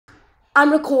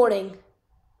I'm recording.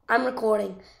 I'm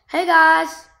recording. Hey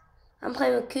guys, I'm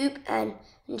playing with Coop and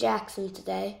Jackson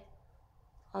today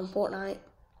on Fortnite.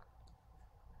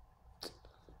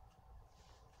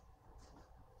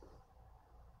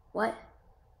 What?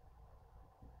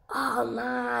 Oh,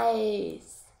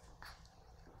 nice.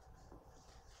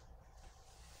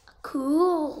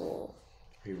 Cool.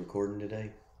 Are you recording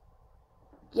today?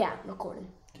 Yeah, I'm recording.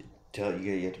 You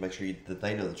have to make sure that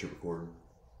they know that you're recording.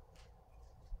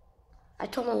 I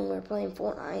told them we were playing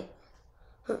Fortnite.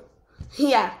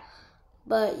 Yeah,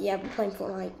 but yeah, we're playing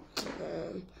Fortnite.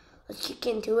 Let's kick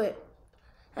into it.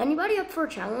 Anybody up for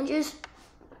challenges?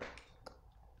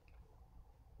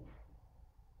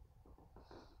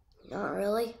 Not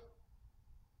really.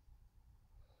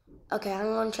 Okay, I'm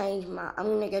gonna change I'm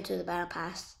gonna go to the battle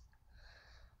pass.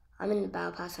 I'm in the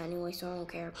battle pass anyway, so I don't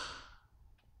care.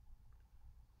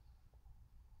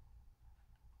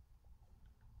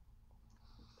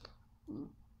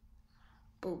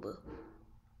 Boo boo.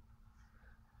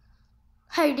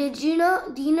 Hey, do you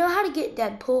know how to get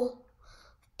Deadpool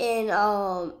in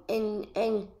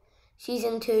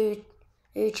season 2,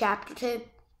 chapter 2?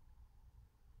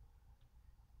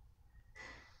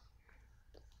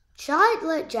 Should I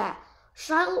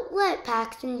let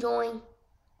Paxton join?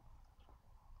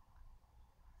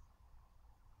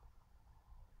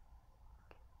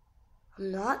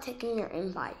 I'm not taking your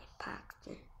invite,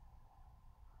 Paxton.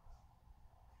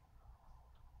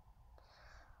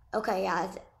 Okay,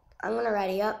 guys, I'm gonna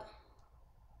ready up.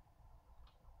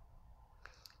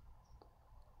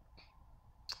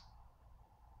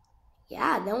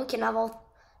 Yeah, then we can have all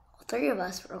 3 of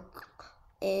us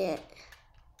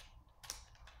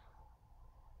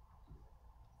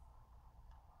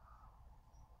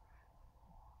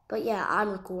But yeah, I'm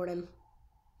recording.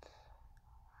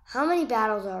 How many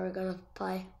battles are we gonna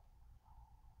play?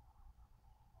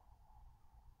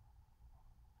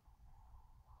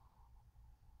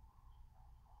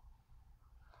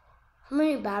 How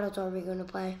many battles are we gonna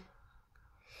play?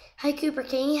 Hey Cooper,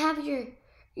 can you have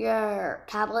your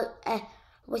tablet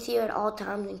with you at all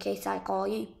times in case I call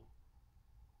you?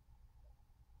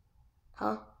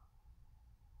 Huh?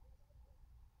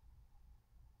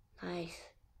 Nice.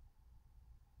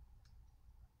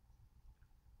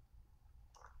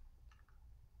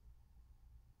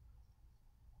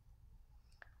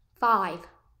 Five.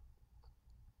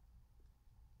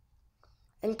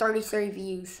 And 33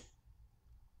 views.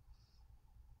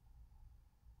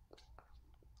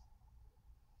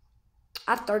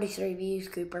 I have 33 views,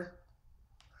 Cooper.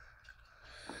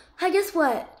 Hey, guess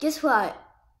what? Guess what?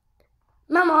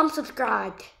 My mom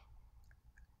subscribed.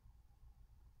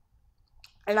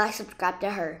 And I subscribed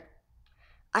to her.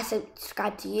 I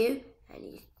subscribed to you.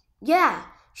 Yeah,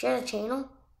 she has a channel.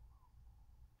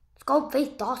 It's called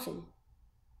Faith Dawson.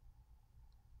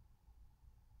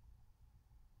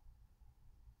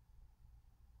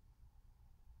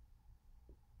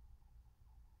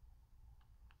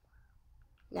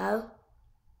 No?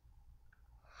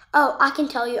 Oh, I can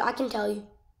tell you.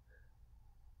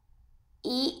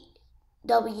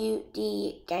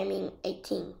 EWD Gaming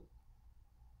 18.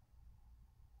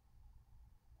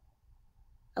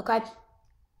 Okay?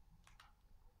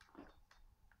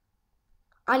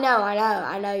 I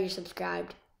know you're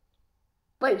subscribed.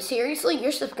 Wait, seriously?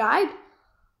 You're subscribed?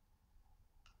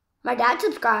 My dad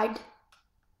subscribed.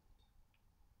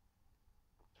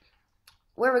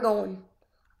 Where are we going?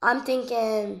 I'm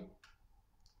thinking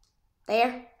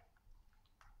there.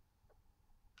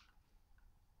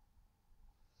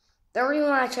 The reason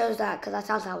why I chose that, because I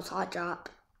thought that was Hot Drop.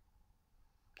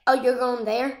 Oh, you're going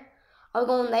there? Are we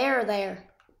going there or there?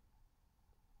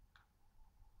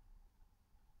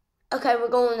 Okay, we're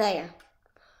going there.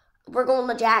 We're going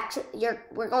to Jackson.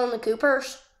 We're going to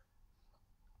Cooper's.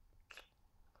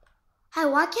 Hey,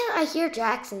 why can't I hear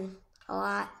Jackson a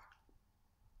lot?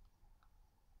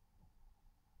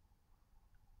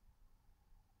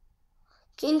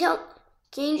 Can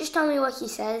you just tell me what he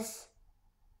says?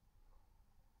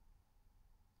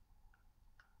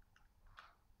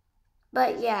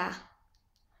 But yeah.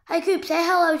 Hey Coop, say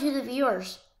hello to the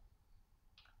viewers.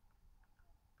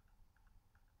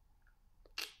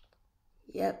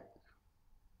 Yep.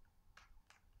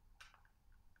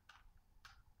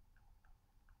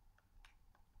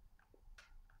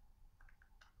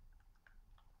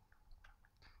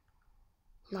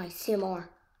 Nice, CMR.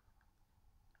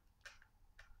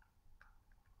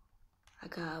 I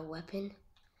got a weapon,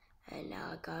 and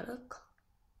now I got a...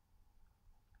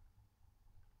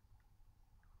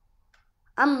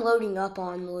 I'm loading up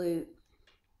on loot.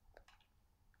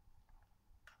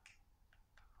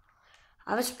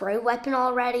 I have a spray weapon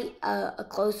already, a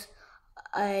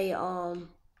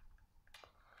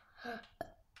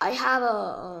I have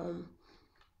a,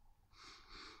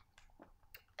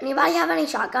 anybody have any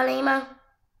shotgun ammo?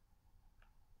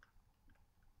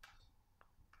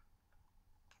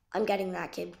 I'm getting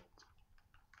that, kid.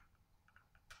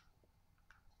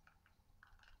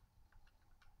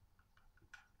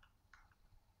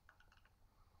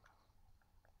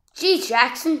 Jeez,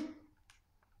 Jackson.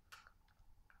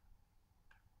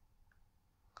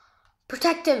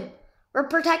 Protect him. We're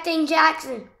protecting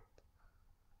Jackson.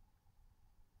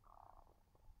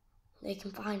 They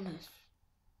can find us.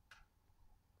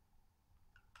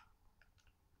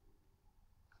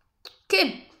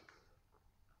 Kid.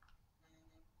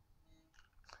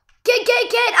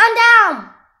 Kid, I'm down.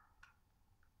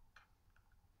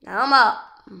 Now I'm up.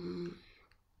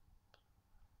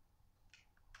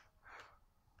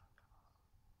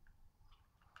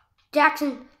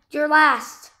 Jackson, you're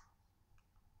last.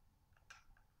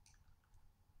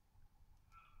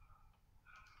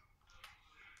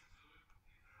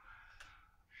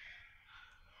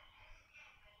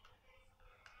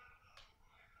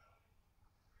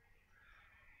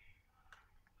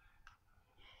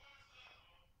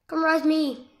 Come res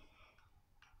me.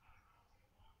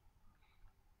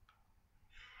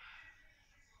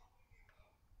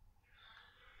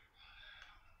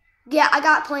 Yeah, I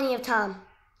got plenty of time.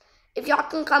 If y'all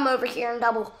can come over here and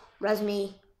double res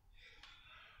me.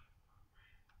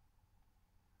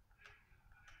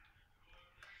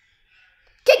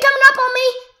 Kid coming up on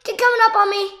me. Kid coming up on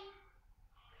me.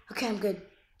 Okay, I'm good.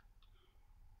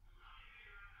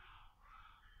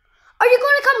 Are you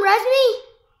going to come res me?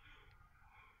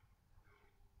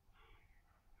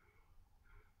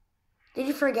 Did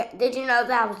you forget? Did you know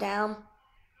that I was down?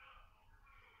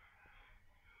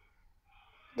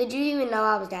 Did you even know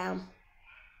I was down?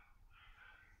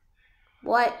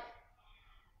 What?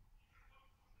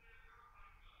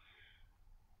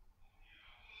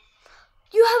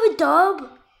 You have a dub?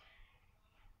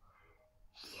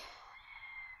 Yeah.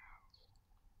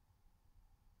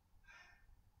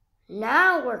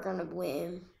 Now we're gonna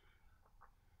win.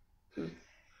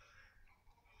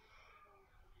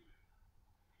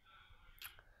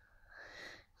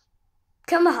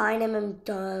 Come behind him and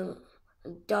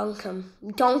dunk him.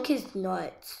 Dunk his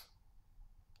nuts.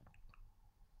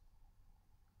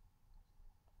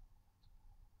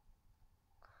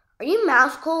 Are you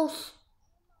mouse close?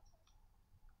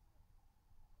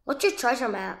 What's your treasure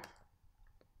map?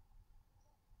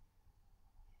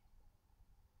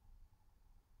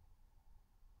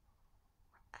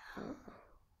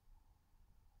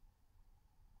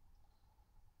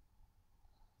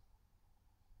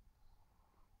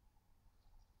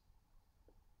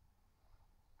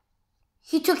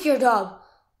 He took your dub.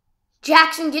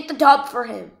 Jackson, get the dub for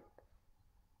him.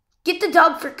 Get the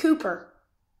dub for Cooper.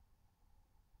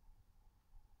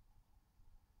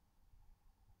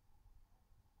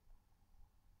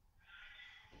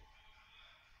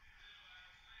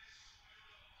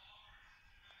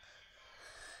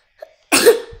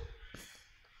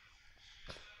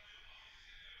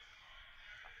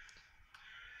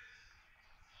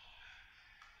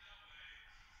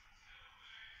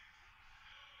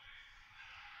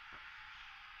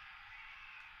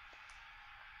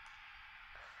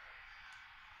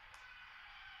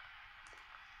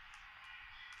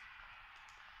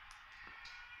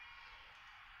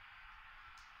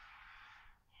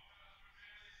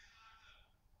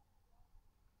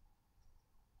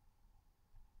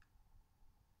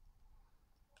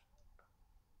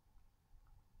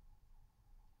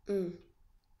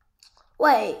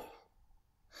 Wait.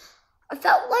 I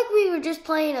felt like we were just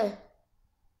playing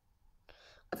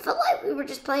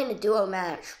a duo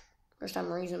match for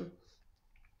some reason.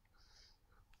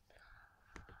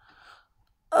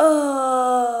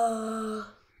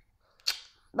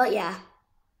 But yeah.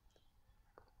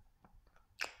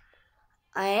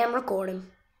 I am recording.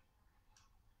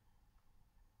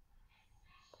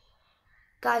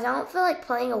 Guys, I don't feel like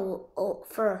playing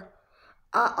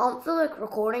I don't feel like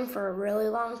recording for a really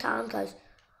long time because,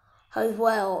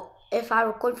 well, if I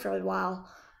record for a while,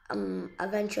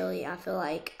 eventually I feel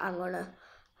like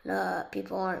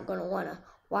people aren't gonna wanna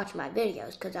watch my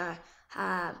videos because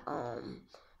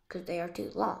because they are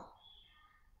too long.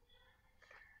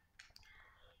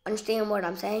 Understand what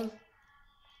I'm saying?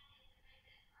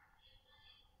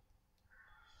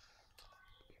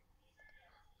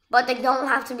 But they don't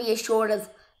have to be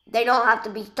they don't have to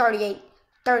be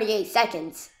 38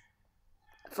 seconds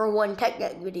for one tech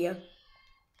deck video.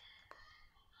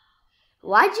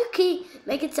 Why'd you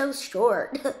make it so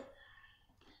short?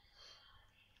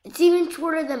 It's even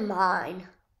shorter than mine.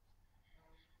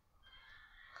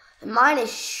 And mine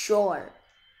is short.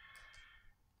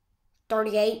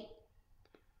 38.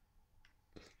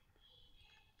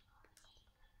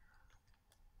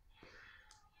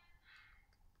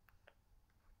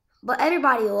 But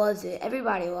everybody loves it.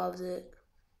 Everybody loves it.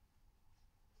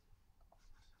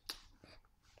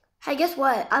 Hey, guess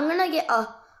what? I'm gonna get a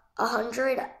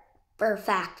 100 for a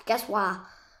fact. Guess why?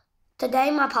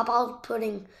 Today my papa's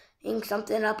putting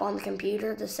something up on the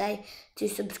computer to say to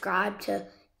subscribe to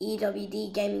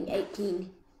EWD Gaming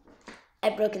 18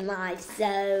 at Broken Live.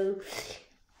 So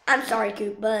I'm sorry,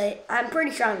 Coop, but I'm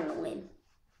pretty sure I'm gonna win.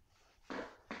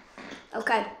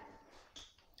 Okay.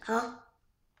 Huh?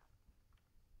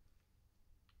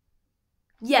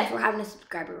 Yes, we're having a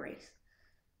subscriber race.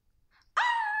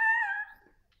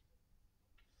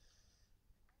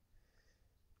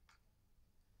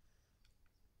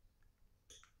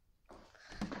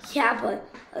 Yeah,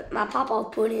 but my papa's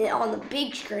putting it on the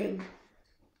big screen.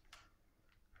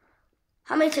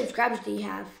 How many subscribers do you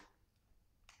have?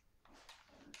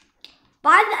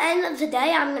 By the end of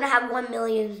today, I'm gonna have 1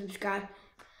 million subscribers.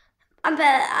 I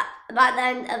bet by the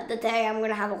end of the day, I'm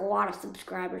gonna have a lot of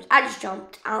subscribers. I just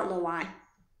jumped. I don't know why.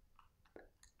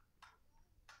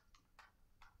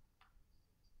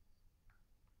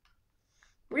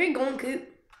 Where are you going, Coop?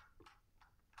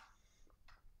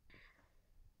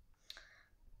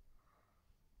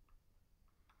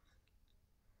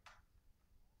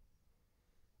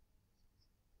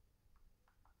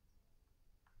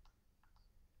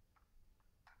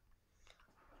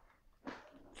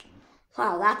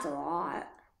 Wow, that's a lot.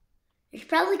 It's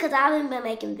probably because I haven't been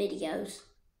making videos.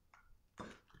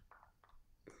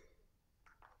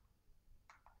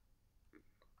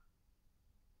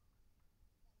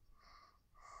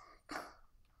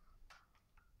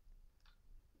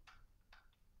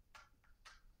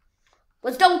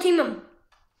 Let's double team him.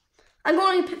 I'm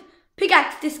going to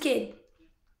pickaxe this kid.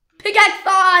 Pickaxe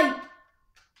 5!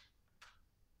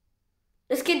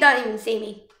 This kid doesn't even see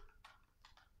me.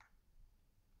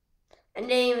 I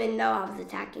didn't even know I was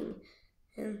attacking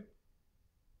him.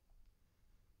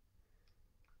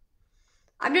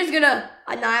 I'm just gonna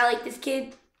annihilate this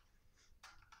kid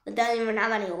that doesn't even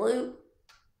have any loot.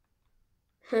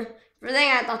 For a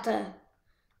thing, I thought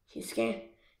you scared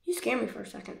me for a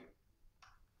second.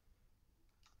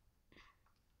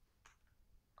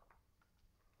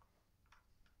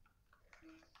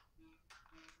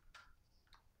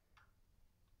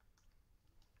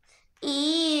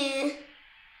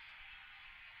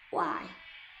 Why?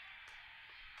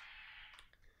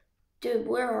 Dude,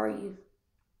 where are you?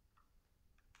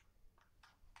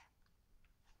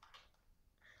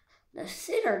 The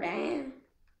sitter, damn.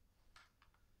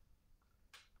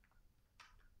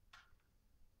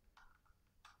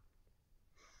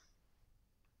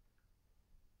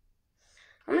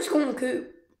 I'm just going to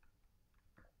Coop.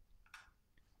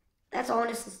 That's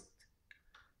honest.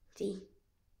 See.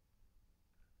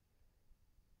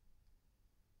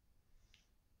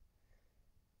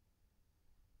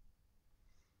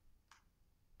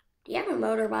 Do you have a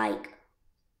motorbike?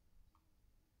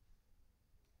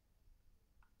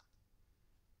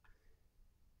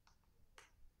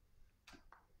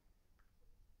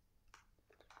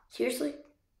 Seriously?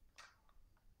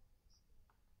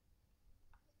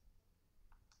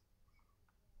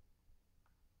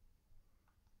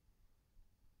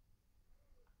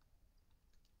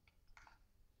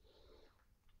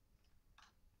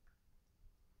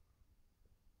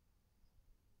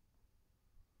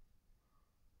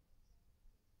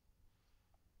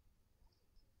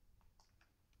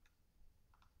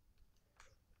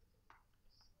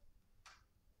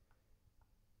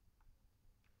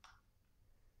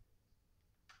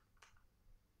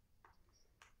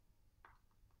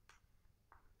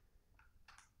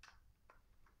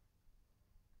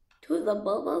 To the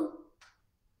Bobo?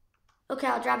 Okay,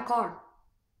 I'll drive a car.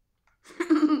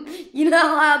 You know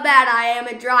how bad I am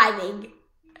at driving.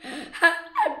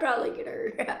 I'm probably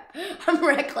gonna. I'm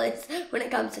reckless when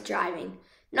it comes to driving.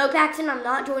 No, Paxton, I'm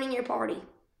not joining your party.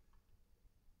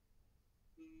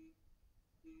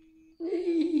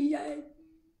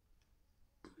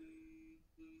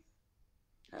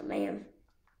 Oh, man.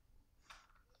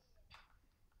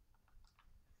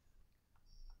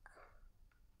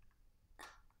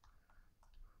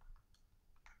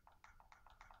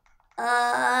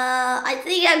 I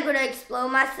think I'm gonna explode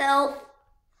myself.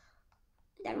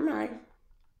 Never mind.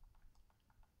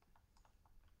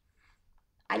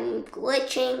 I'm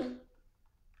glitching.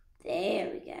 There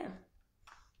we go.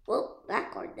 Well,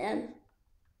 that card done.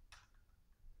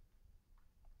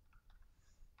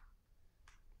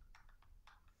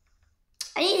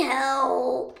 I need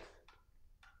help.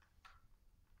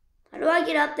 How do I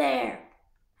get up there?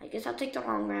 I guess I'll take the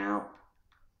long route.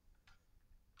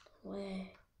 Where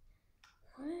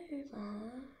am I?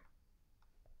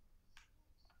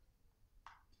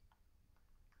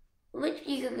 Which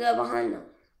you could go behind them.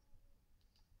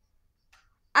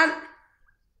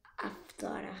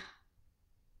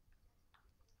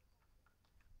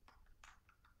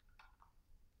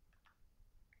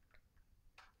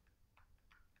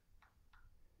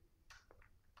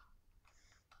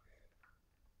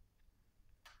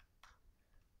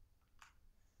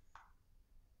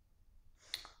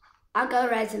 I'll go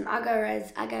res him. I'll go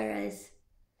res. I go res.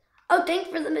 Oh, thank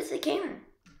you for the Mystic Hammer.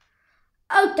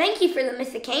 Oh, thank you for the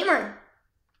Mystic Hammer.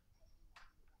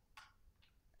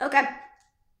 Okay.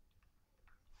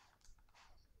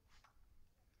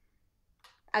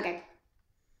 Okay.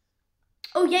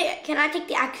 Oh, yeah. Can I take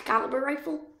the Excalibur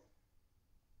rifle?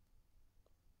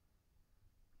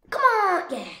 Come on.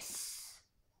 Yes.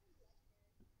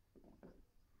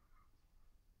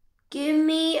 Give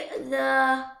me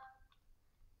the...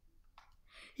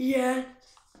 Yes.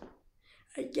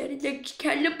 I get an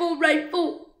Excalibur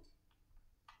rifle.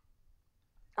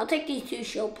 I'll take these 2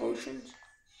 shield potions.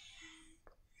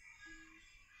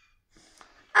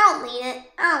 I don't need it.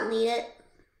 I don't need it.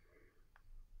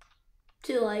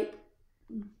 Too late.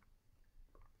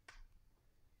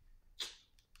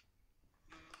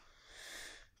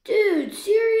 Dude,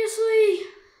 seriously?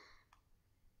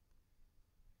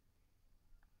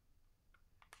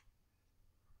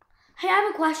 Hey, I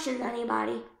have a question,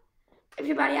 anybody.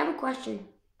 Everybody, I have a question.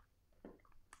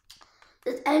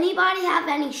 Does anybody have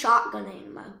any shotgun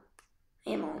ammo?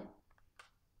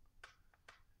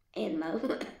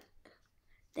 Ammo.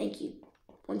 Thank you.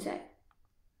 One sec.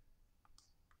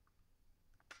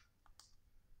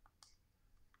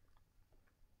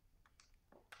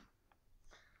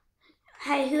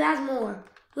 Hey, who has more?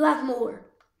 Who has more?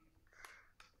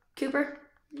 Cooper?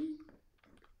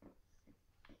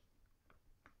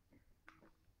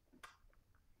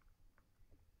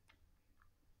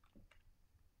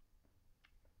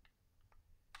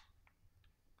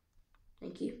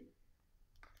 Thank you.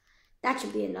 That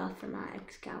should be enough for my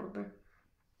Excalibur.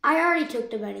 I already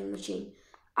took the vending machine.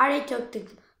 I already took the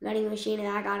vending machine and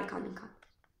I got a common card.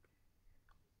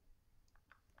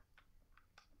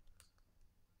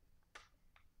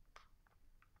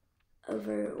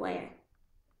 Over where?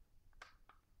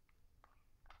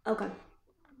 Okay.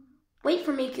 Wait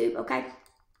for me, Coop, okay?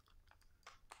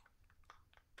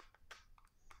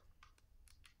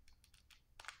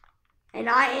 And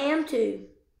I am too.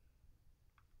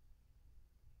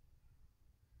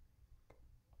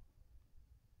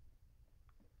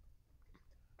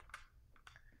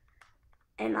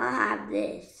 And I have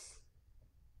this.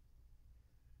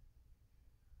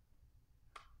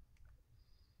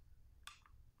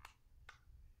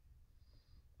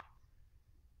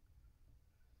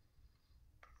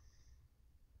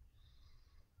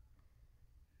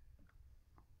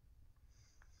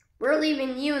 We're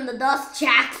leaving you in the dust,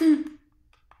 Jackson.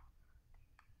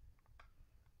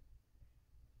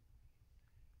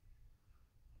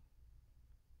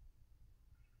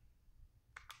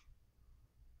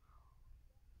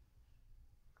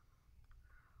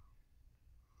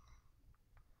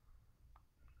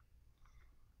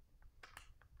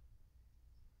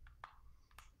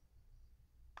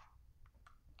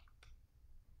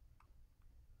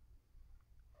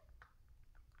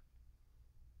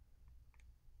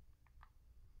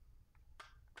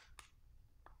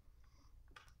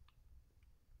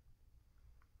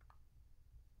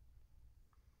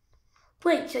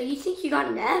 Wait, so you think you got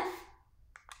an F?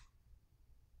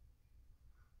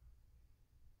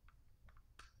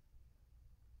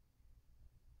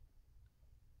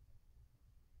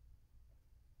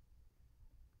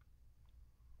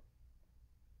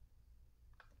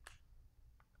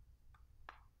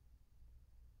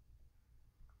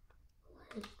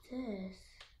 What is this?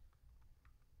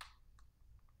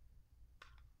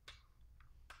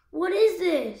 What is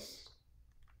this?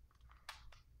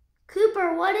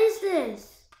 Cooper, what is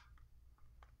this?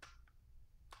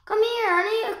 Come here,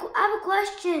 I have a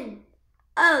question.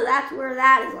 Oh, that's where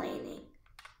that is landing.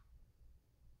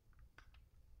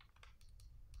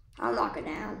 I'll knock it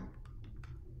down.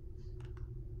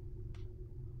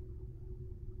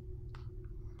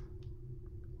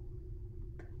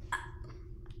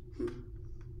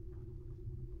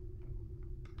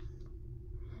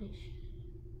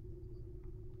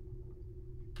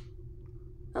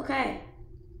 Okay.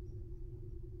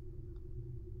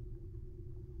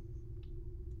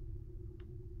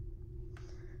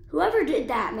 Whoever did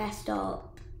that messed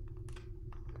up.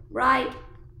 Right?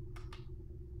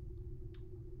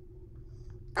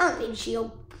 I don't need a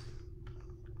shield.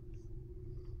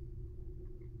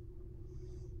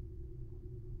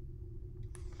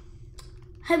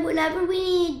 Hey, whenever we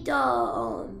need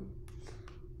now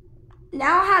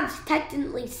I have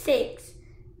technically 6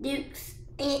 dukes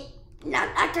and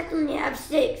not technically have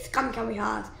 6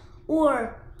 Kamikami.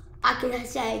 Or I can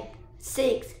say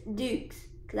 6 dukes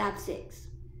because I have 6.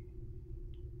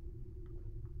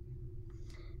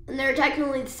 And they're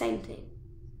technically the same thing.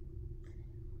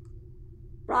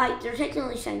 Right, they're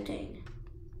technically the same thing.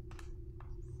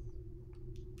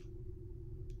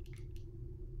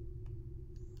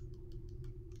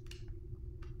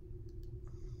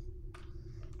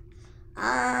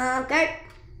 Okay.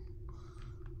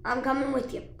 I'm coming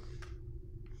with you.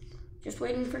 Just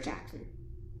waiting for Jackson.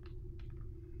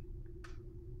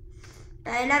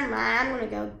 Hey, never mind. I'm gonna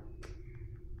go.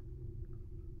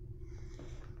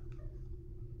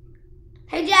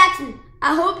 Hey, Jackson.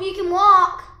 I hope you can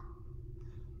walk.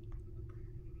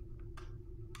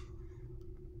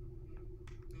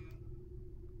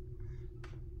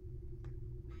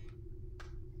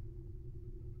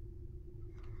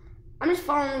 I'm just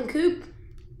following Coop.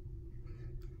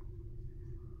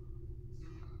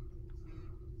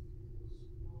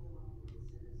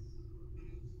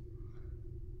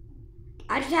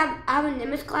 I have a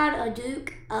Nimbus Cloud, a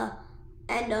Duke,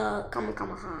 and a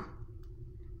Kamehameha.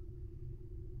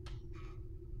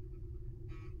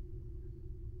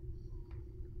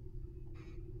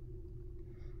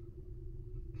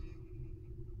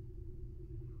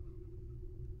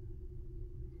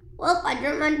 Well, I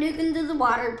dropped my Duke into the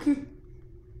water.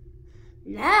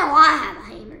 Now I have a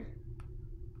hammer.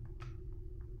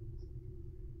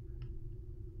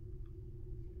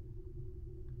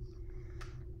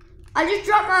 I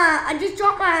just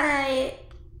dropped my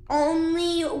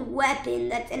only weapon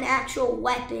that's an actual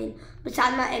weapon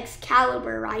besides my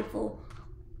Excalibur rifle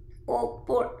or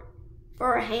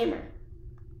for a hammer.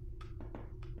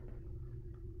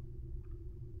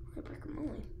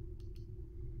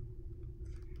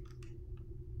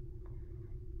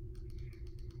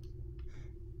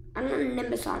 I'm gonna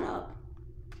Nimbus on up.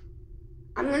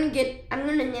 I'm gonna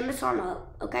Nimbus on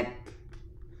up, okay?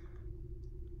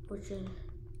 Which is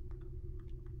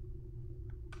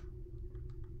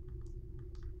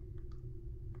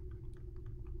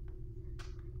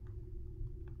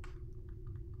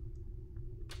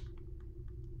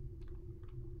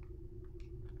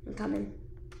I'm coming.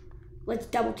 Let's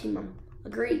double team them.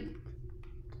 Agreed.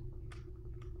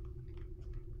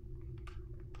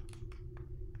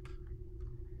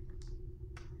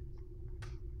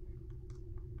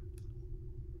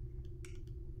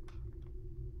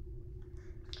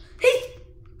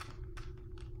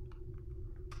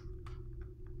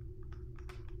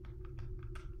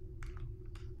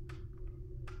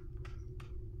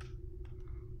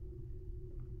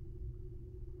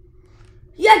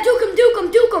 Yeah, duke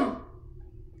him.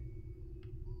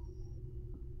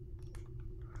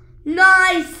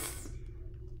 Nice.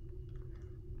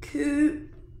 Cool.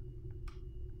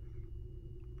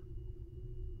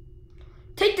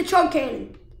 Take the chug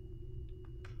cannon.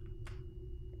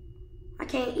 I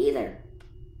can't either.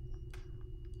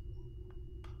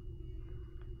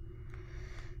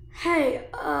 Hey,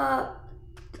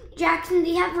 Jackson, do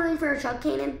you have room for a chug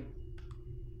cannon?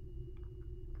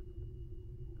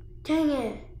 Dang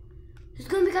it. Who's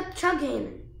gonna pick up the chug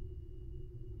cannon?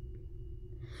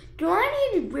 Do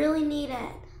I really need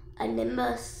a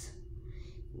Nimbus?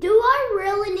 Do I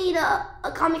really need a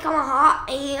Kamehameha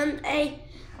and a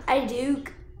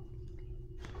Duke?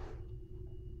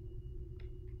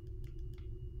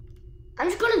 I'm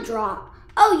just gonna drop.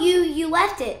 Oh, you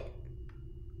left it.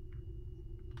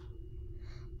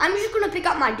 I'm just gonna pick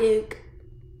up my Duke.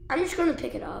 I'm just gonna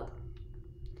pick it up.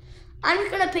 I'm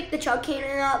just gonna pick the chug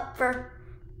cannon up for.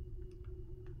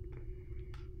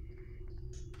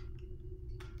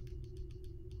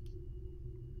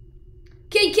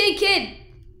 Kid.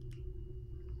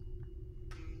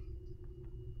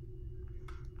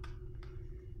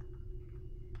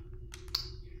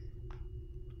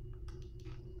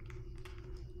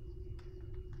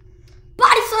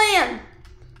 Body slam!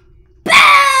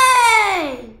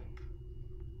 Bang!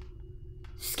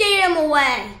 Scare him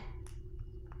away.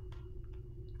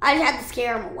 I just had to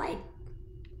scare him away.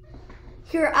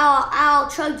 Here, I'll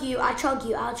chug you. I'll chug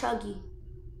you.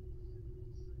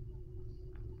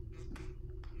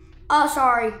 Oh,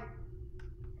 sorry.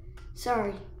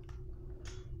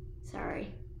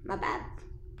 My bad.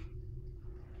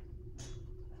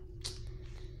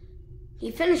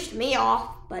 He finished me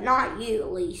off, but not you,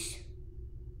 at least.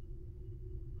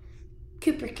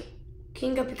 Cooper, can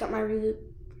you go pick up my reboot?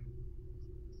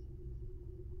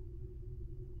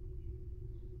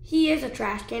 He is a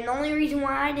trash can. The only reason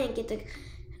why I didn't get to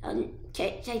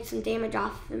take some damage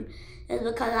off of him is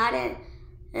because I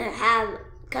didn't have,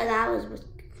 because I was with.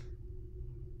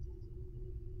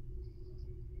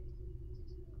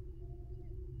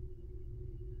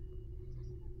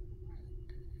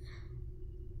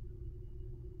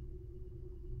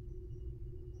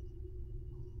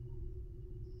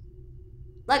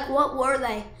 Like, what were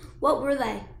they? What,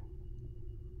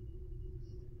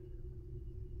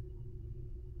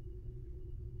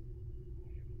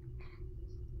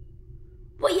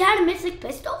 you had a mystic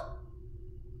pistol?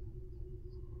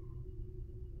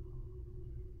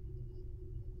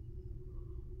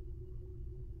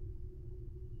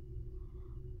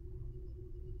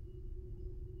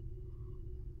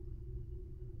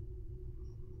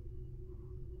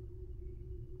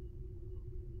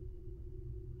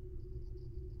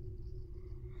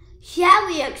 Yeah,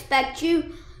 we expect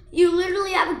you. You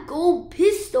literally have a gold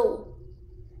pistol.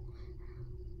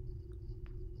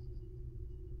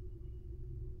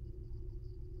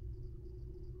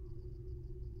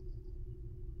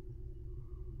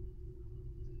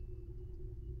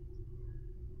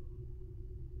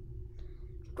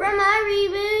 Grab my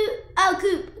reboot. Oh,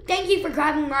 Coop, thank you for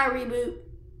grabbing my reboot.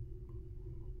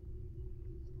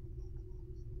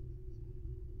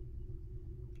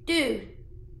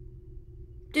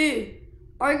 Dude,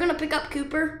 are you gonna pick up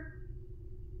Cooper?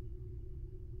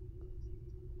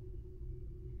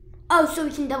 Oh, so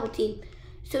we can double team.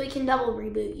 So we can double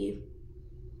reboot you.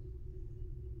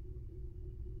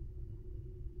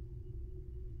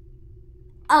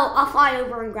 Oh, I'll fly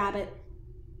over and grab it.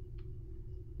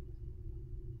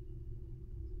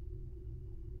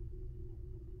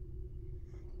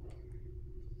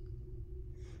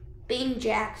 Being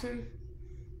Jackson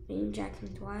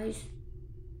twice.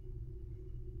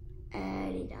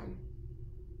 And he done.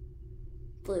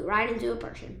 Flew right into a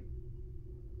person.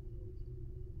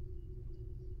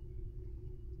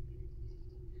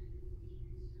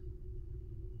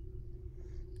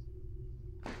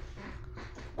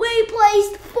 We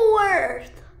placed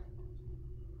 4th.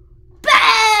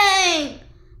 Bang!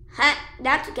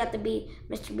 That's got to be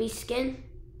Mr. Beast skin.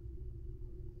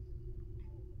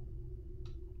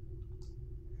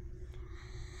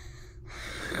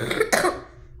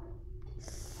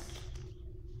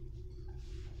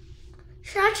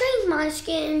 Should I change my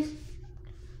skin?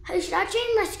 Hey, should I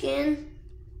change my skin?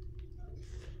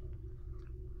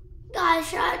 Guys,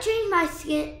 should I change my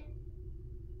skin?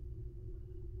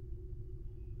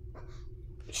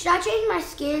 Should I change my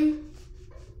skin?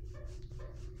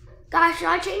 Guys, should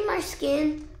I change my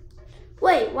skin?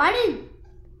 Wait,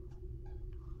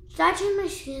 should I change my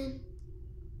skin?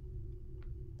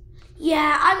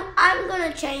 Yeah, I'm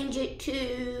gonna change it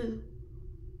to,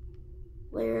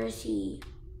 where is he?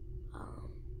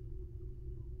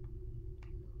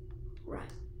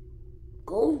 Right.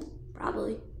 Gold?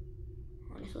 Probably.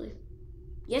 Honestly.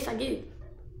 Yes, I do.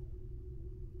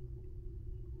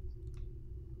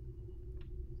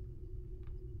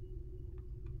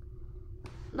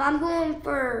 But I'm going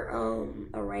for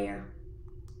a rare.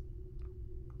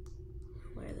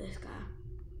 Where this guy?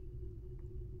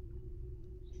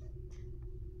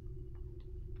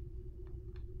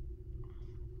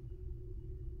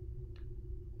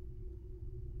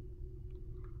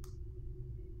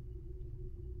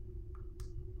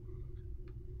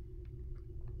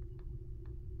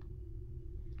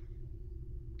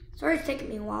 Sorry it's taking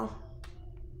me a while.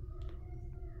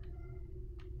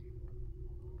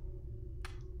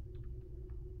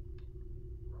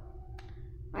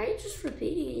 Why are you just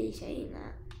repeatedly saying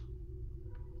that?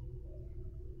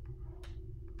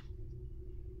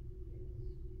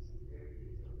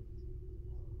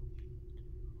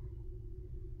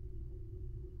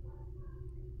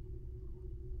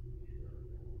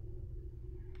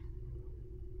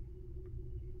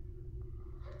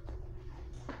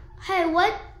 Hey,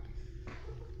 what?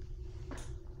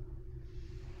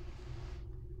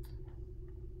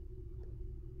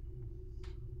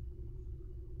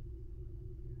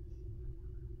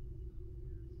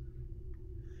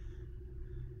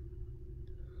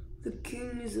 The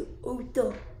king is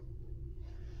Ota.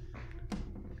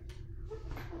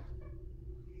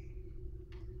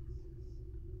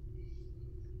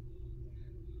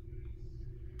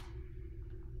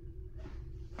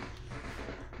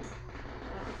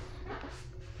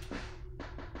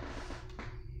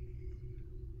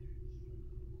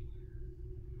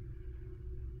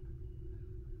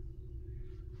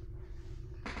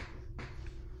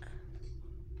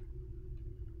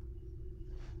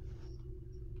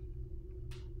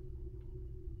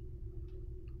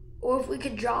 Or if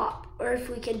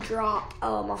we could drop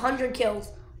 100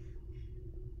 kills.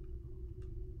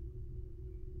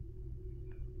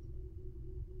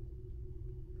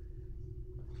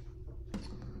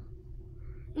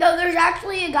 No, there's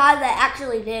actually a guy that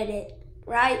actually did it,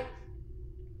 right?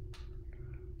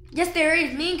 Yes, there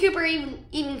is. Me and Cooper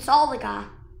even saw the guy,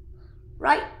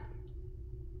 right?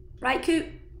 Right, Coop?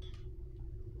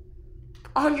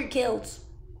 100 kills.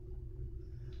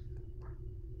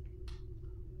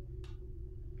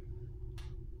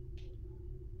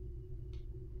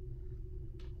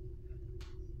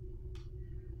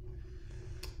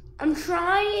 I'm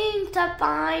trying to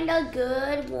find a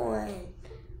good one.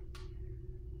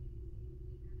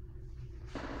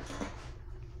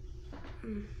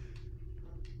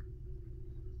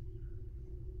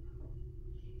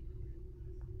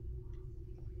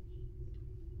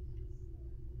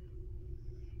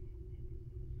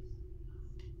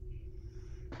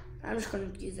 I'm just gonna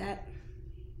do that.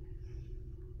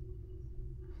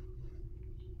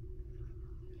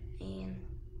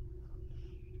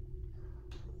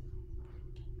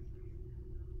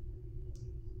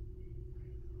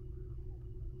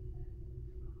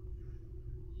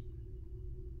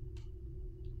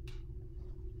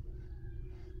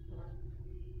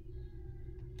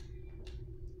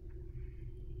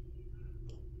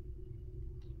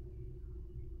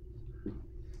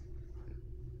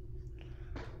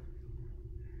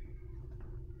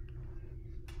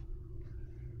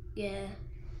 Yeah.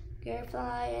 Get a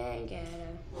fly and get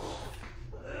a.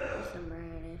 Some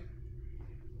ready.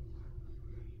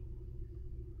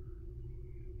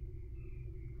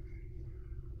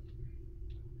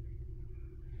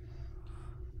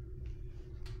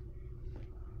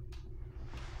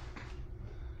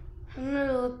 I'm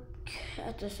gonna look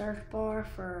at the search bar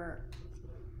for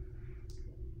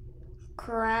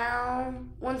crown.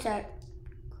 One sec.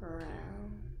 Crown.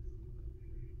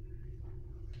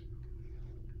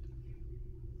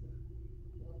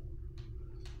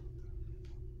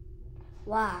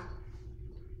 Wow.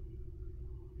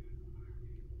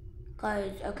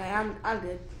 Cause okay, I'm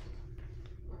good.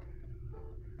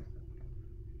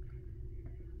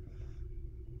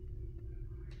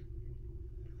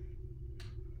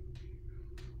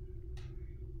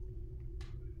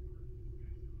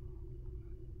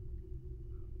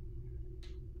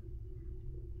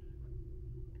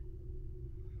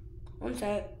 One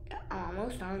sec. I'm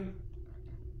almost done.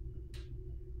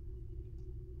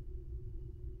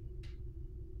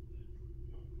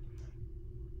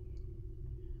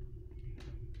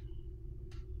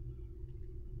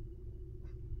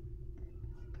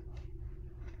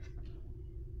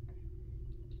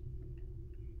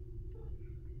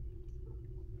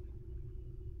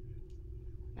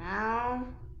 Now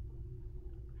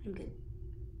I'm good.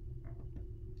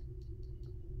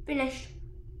 Finished.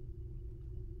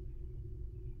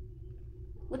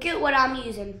 Look at what I'm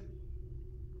using.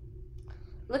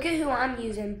 Look at who I'm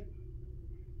using.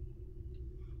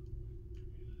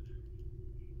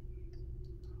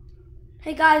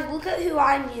 Hey guys, look at who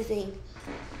I'm using.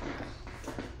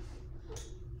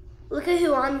 Look at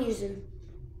who I'm using.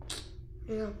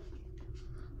 Yeah.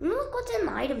 Look what's in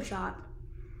my item shop.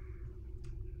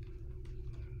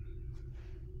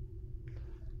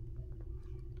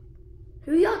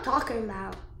 Who y'all talking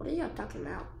about? What are y'all talking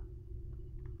about?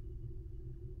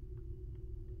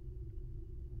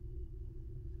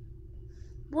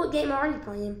 What game are you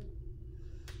playing?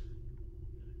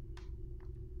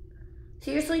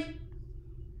 Seriously?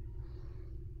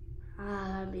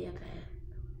 That'd be a bad.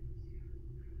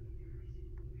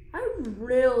 I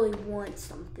really want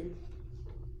something.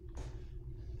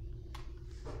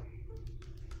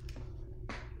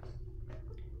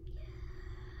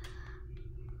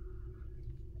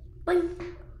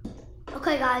 Boing.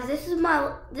 Okay guys, this is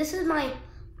my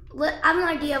I have an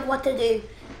idea of what to do.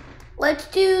 Let's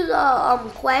do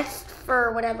the quest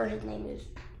for whatever his name is.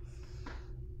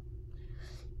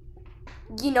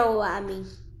 You know what I mean.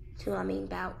 Who I mean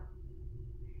about.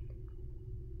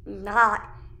 Not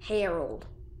Harold.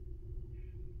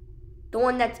 The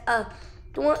one that's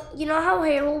you know how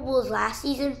Harold was last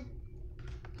season?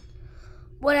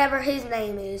 Whatever his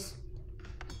name is.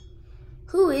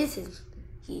 Who is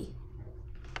he?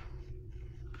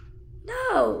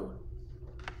 No.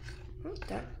 Who's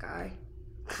that guy?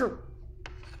 Because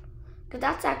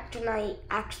that's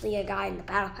actually a guy in the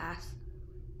battle pass.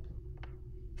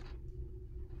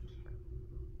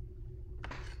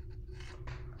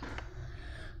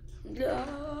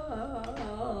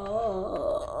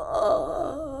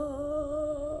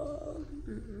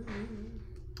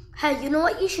 Hey, you know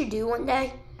what you should do one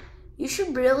day? You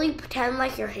should really pretend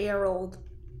like you're Harold.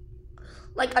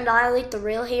 Like annihilate the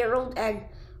real Harold and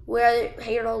wear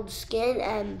Harold's skin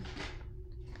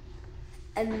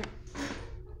and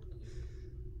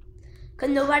cause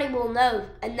nobody will know,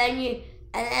 and then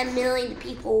millions of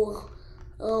people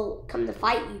will come to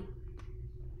fight you.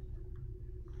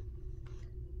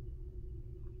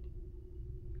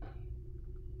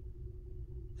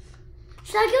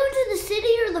 Should I go to the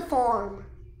city or the farm?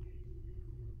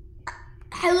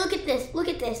 Hey, look at this! Look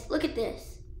at this! Look at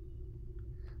this!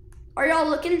 Are y'all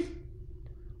looking?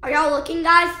 Are y'all looking,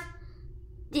 guys?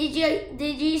 Did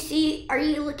you see? Are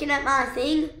you looking at my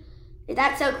thing? Is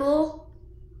that so cool?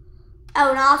 Oh,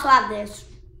 and I also have this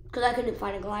because I couldn't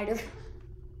find a glider.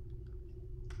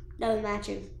 No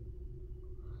matching.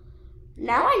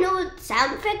 Now I know what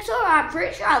sound effects are. I'm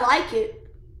pretty sure I like it.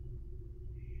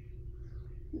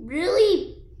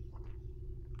 Really?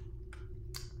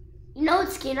 You know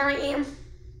what skin I am?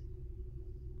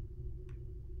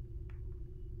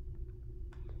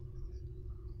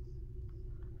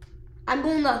 I'm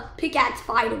going to pickaxe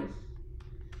fight him.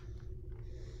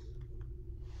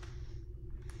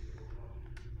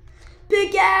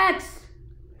 Pickaxe!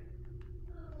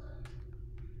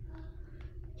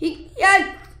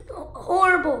 Yeah,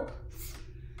 horrible.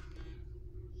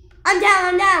 I'm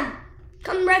down.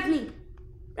 Come res me.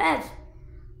 Res.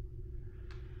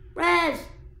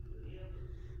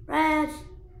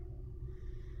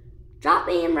 Drop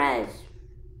me in res.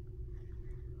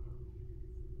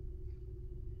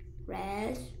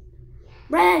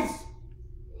 Rez!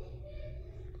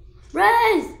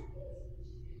 Rez!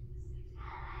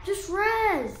 Just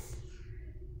Rez!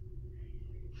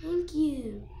 Thank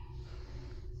you.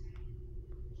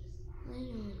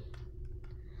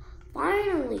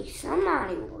 Finally,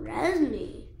 somebody will res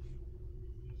me.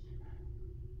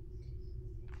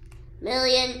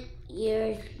 Million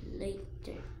years later.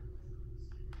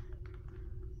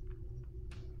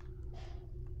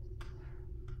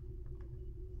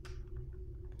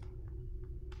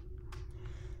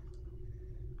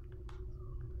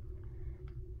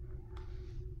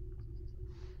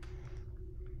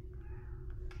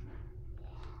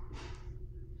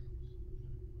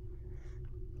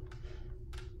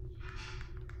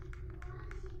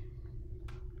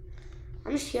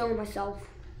 I'm just healing myself.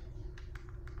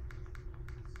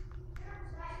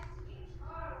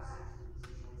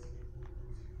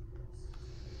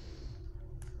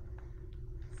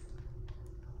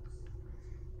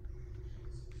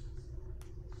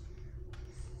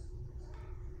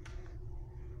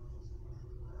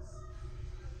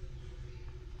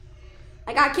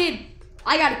 I got a kid.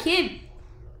 I got a kid.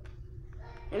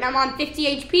 And I'm on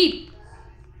 50 HP.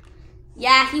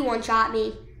 Yeah, he one-shot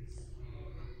me.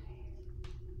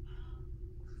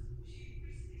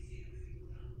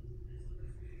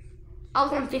 I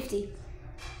was on 50.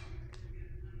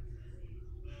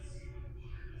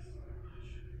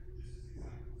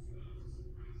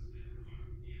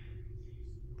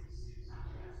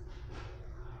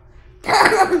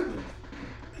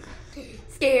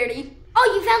 Scaredy.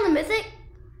 Oh, you found the mythic?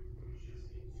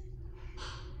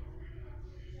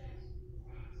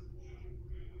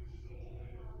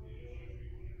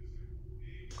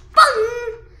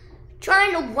 Bung!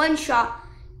 Trying to one-shot.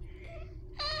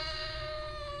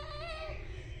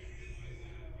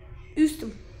 Used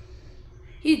him.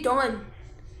 He's done.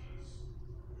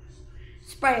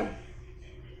 Spray him.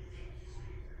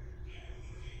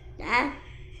 Nah.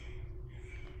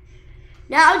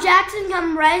 Now Jackson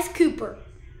come res Cooper.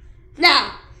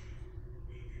 Now.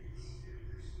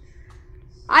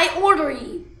 I order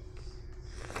you.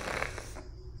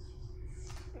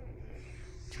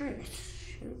 Trying to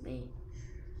shoot me.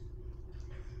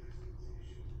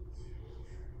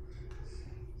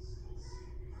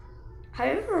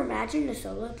 Have you ever imagined a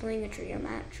solo playing a trio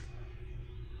match?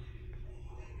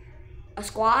 A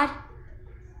squad?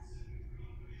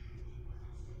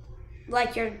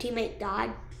 Like your teammate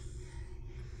died?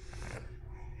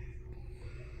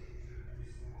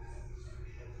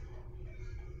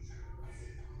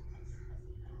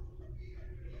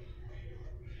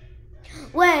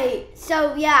 Wait,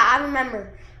 so yeah, I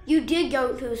remember. You did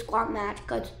go to a squad match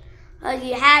because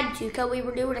you had to because we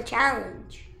were doing a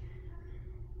challenge.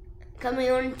 Because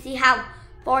we wanted to see how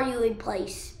far you would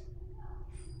place.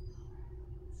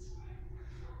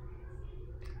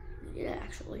 We did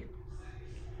actually.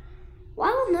 Why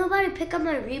will nobody pick up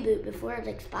my reboot before it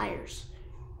expires?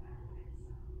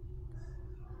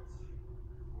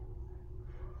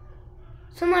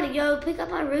 Somebody go pick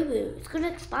up my reboot. It's gonna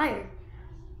expire.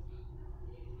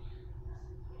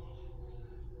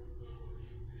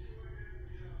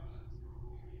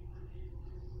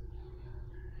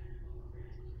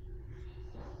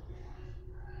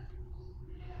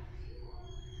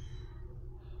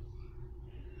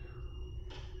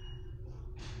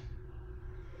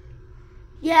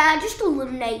 Yeah, just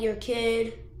eliminate your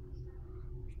kid.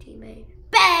 Teammate.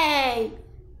 Bang!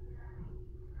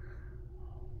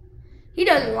 He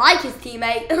doesn't like his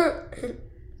teammate.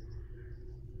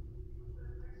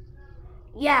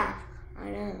 Yeah, I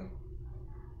know.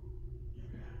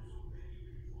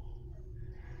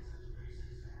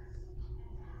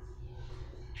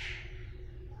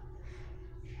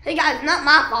 Hey guys, not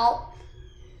my fault.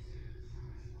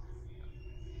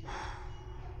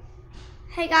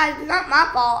 Hey guys, it's not my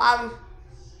fault.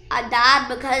 I died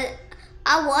because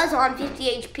I was on 50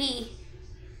 HP.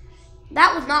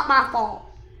 That was not my fault.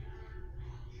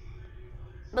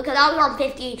 Because I was on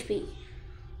 50 HP.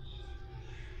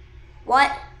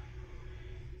 What?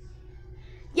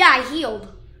 Yeah, I healed.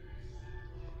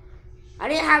 I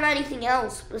didn't have anything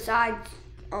else besides,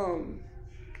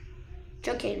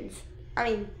 choke cannons. I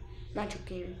mean, not choke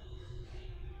cannon.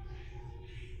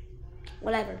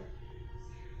 Whatever.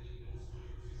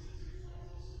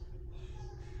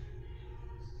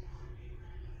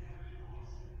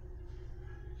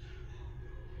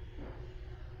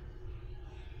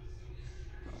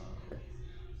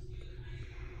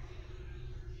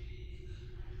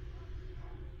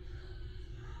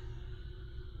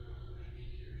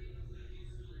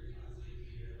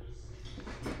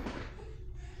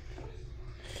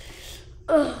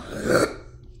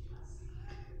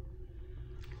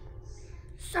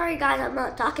 Sorry sorry guys, I'm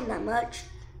not talking that much.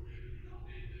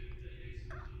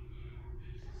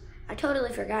 I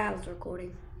totally forgot I was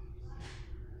recording.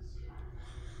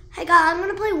 Hey guys, I'm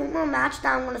gonna play one more match,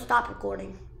 now I'm gonna stop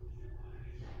recording.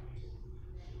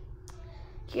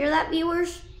 Hear that,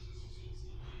 viewers?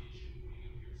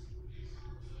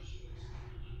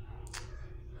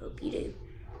 Hope you do.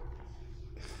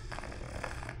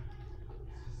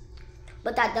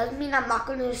 But that doesn't mean I'm not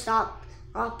gonna stop.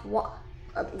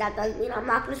 That doesn't mean I'm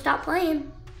not gonna stop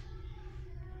playing.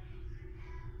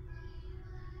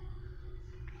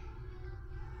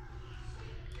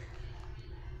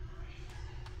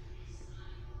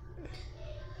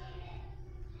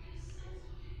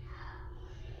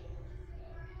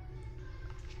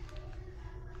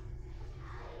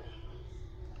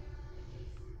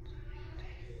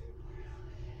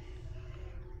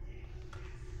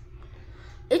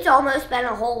 It's almost been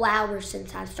a whole hour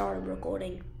since I started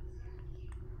recording.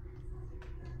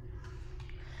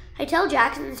 Hey, tell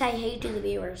Jackson to say hey to the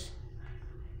viewers.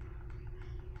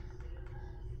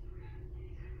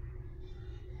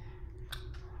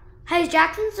 Hey, is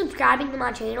Jackson subscribing to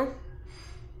my channel?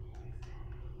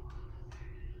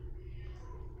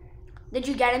 Did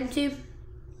you get him to?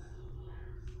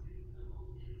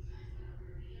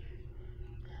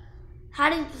 How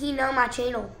did he know my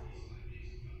channel?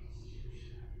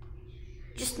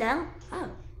 Just now? Oh.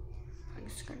 I'm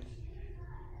just gonna...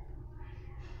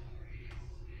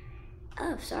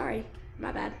 Oh, sorry.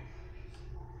 My bad.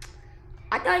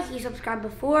 I thought he subscribed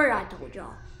before I told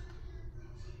y'all.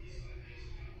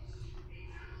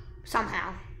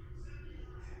 Somehow.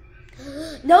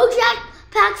 No,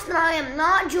 Paxton, I am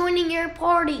not joining your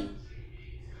party.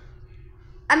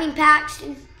 I mean,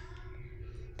 Paxton.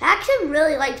 Paxton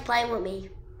really likes playing with me,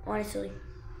 honestly.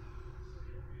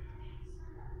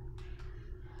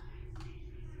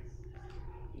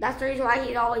 That's the reason why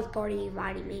he's always party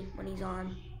inviting me when he's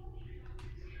on.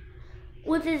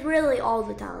 Which is really all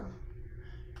the time.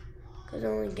 Because the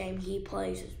only game he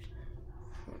plays is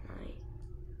Fortnite.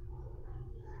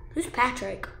 Who's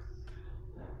Patrick?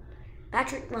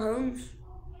 Patrick Mahomes?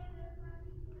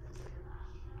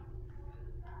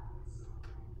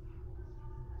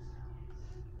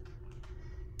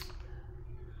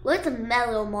 What's a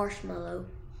mellow marshmallow?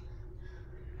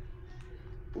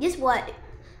 Guess what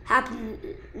happens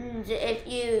if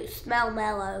you smell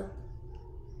mellow?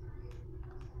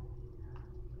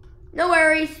 No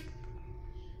worries.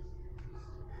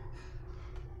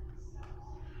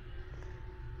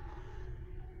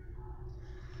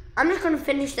 I'm just gonna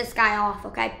finish this guy off,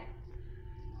 okay?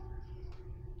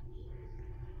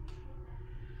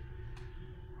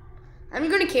 I'm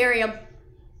gonna carry him.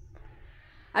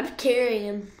 I'm carrying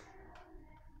him.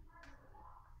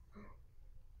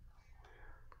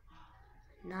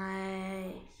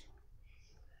 Nice.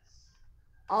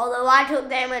 Although I took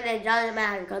damage, it doesn't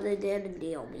matter because it didn't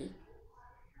deal me.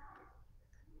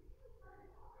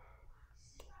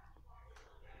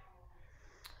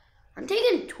 I'm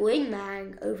taking twin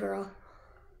mag over a...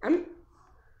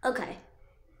 Okay.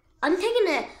 I'm taking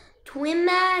a twin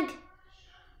mag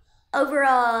over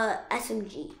a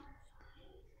SMG.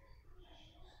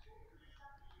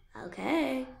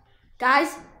 Okay.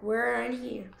 Guys, we're in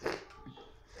here.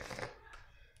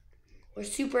 We're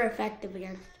super effective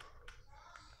again.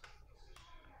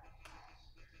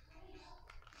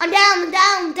 I'm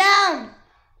down.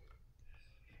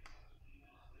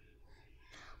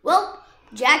 Well,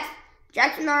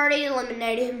 Jackson already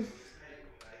eliminated him.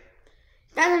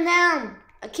 Down.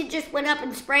 A kid just went up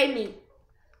and sprayed me.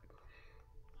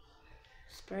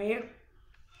 Sprayer.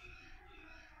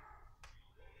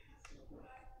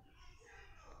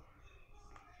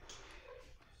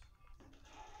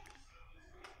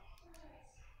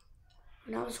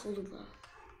 And I was holding on.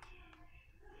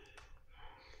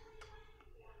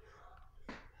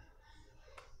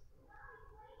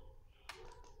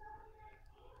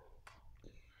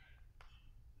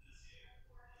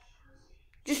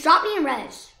 Just drop me in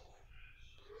res.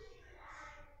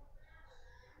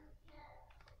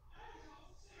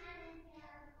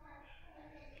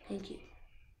 Thank you.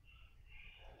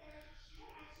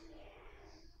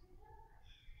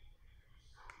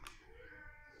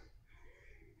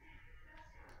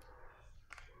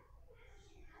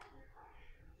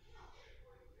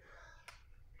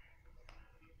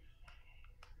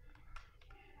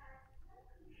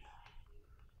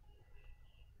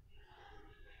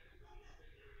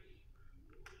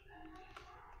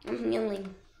 I'm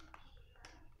healing.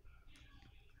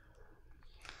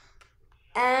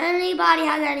 Anybody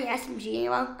has any SMG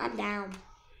ammo? I'm down.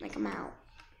 Like, I'm out.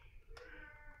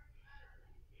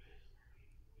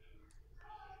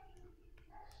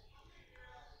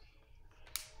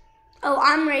 Oh,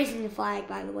 I'm raising the flag,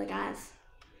 by the way, guys.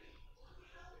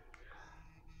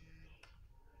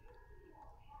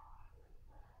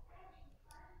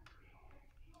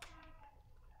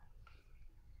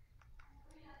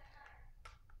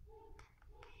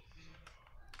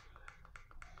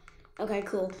 Okay,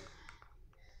 cool.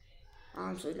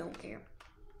 Honestly, don't care.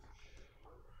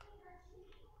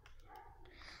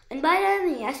 And by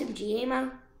the SMG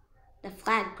ammo, the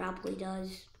flag probably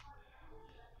does.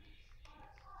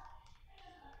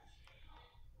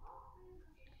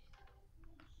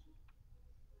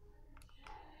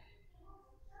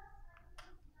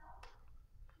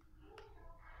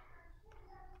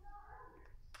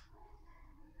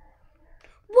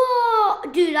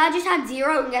 Whoa! Dude, I just had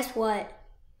 0, and guess what?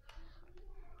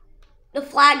 The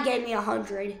flag gave me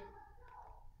 100.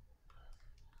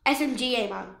 SMG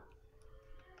ammo.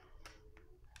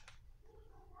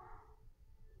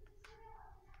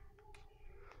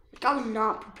 Like, I was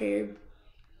not prepared.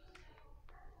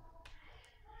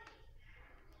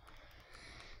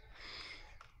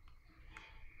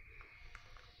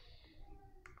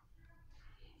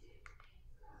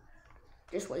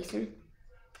 Just wasting.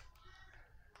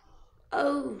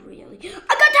 Oh, really? I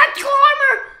got tactical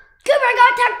armor! Cooper, I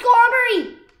got tactical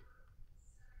armory!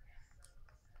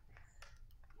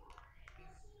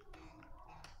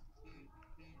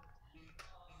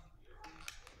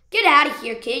 Get out of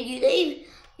here, kid.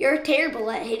 You're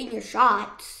terrible at hitting your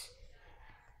shots.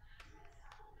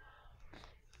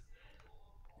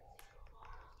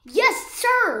 Yes,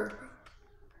 sir!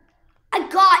 I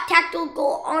got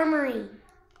tactical armory.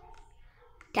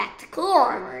 Tactical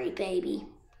armory, baby.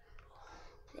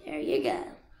 There you go.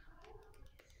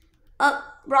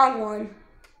 Oh, wrong one.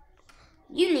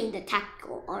 You need the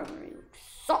tactical armory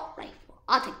assault rifle.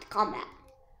 I'll take the combat.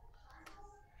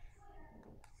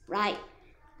 Right.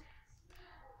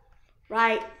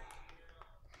 Right.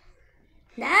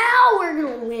 Now we're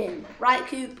gonna win. Right,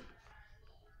 Coop?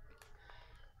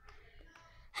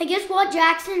 Hey, guess what,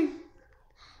 Jackson?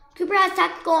 Cooper has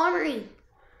tactical armory.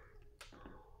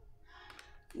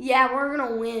 Yeah, we're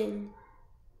gonna win.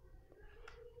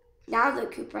 Now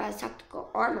that Cooper has tactical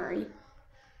armory.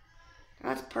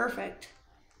 That's perfect.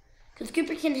 Because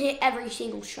Cooper can hit every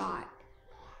single shot.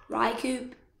 Right,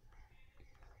 Coop?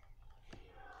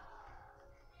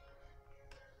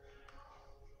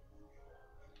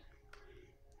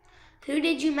 Who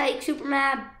did you make super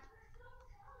mad?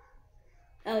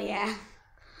 Oh, yeah.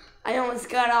 I almost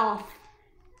got off.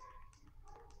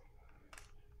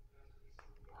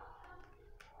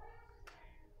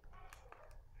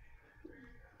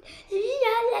 If you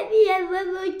don't let me have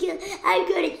one more kill, I'm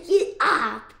gonna get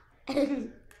off.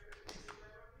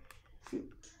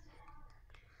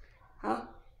 Huh?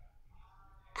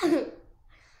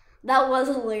 That was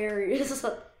hilarious,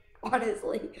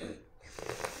 honestly.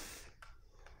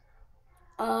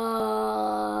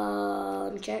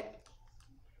 Let me check.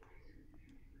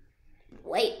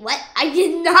 Wait, what? I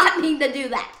did not mean to do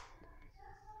that.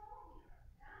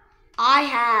 I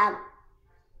have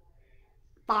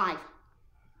 5.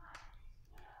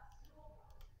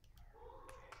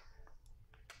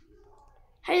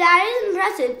 Hey, that is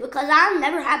impressive because I've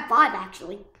never had 5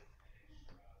 actually.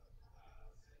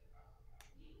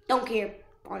 Don't care,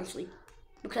 honestly,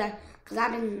 because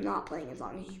I've been not playing as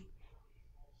long as you.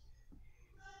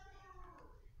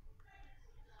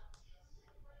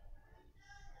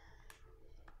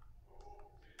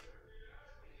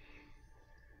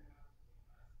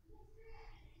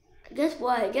 Guess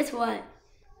what? Guess what?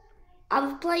 I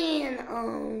was playing.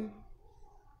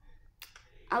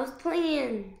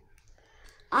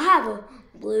 I have a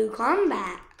blue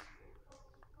combat,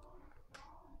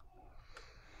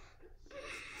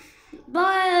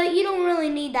 but you don't really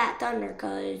need that thunder,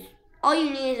 cause all you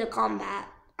need is a combat.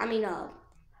 Oh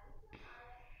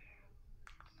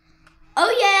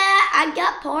yeah, I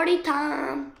got party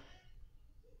time.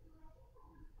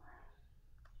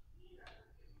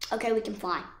 Okay, we can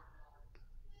fly.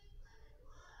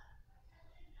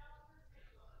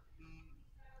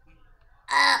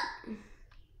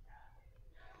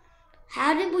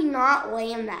 How did we not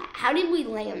land that? How did we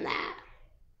land that?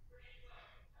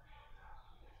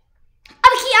 I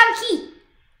have a key.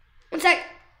 1 sec.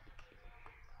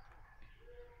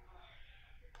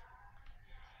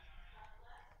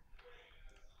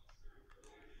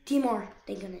 DMR,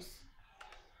 thank goodness.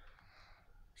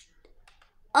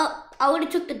 Oh, I would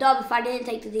have took the dub if I didn't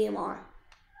take the DMR.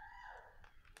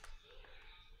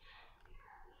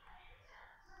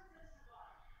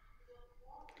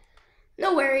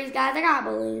 No worries, guys. I got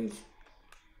balloons.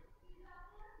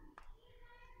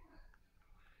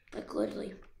 Like,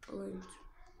 literally, balloons.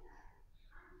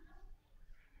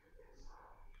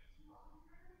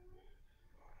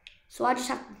 So I just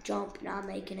have to jump, not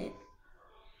making it.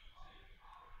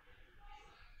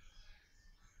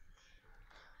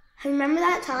 Remember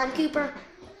that time, Cooper,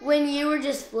 when you were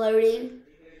just floating?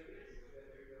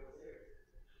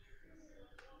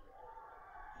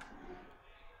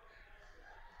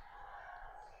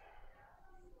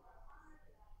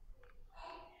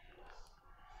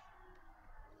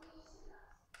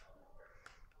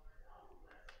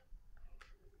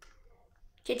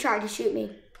 Kid tried to shoot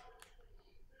me.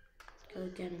 Go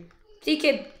get him. See,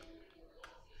 kid.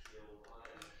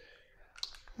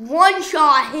 One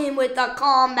shot him with the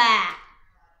combat.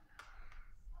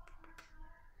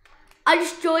 I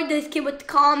destroyed this kid with the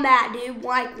combat, dude.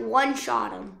 Like, one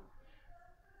shot him.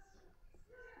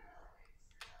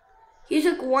 He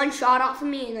took one shot off of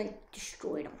me and like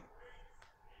destroyed him.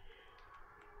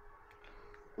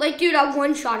 Like, dude, I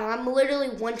one shot him. I'm literally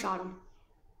one shot him.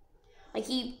 Like,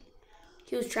 he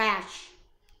was trash.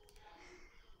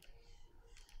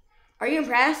 Are you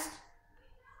impressed?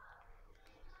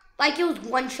 Like, it was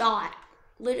one shot.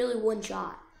 Literally one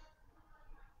shot.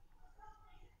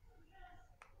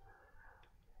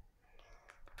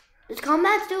 Does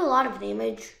combats do a lot of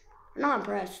damage? I'm not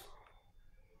impressed.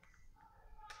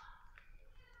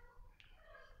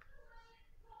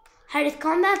 Hey, does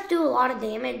combats do a lot of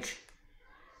damage?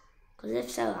 Because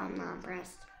if so, I'm not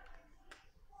impressed.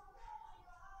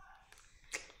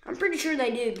 I'm pretty sure they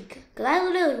do, because I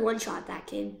literally one-shot that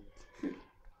kid.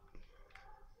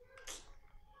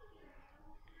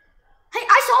 Hey,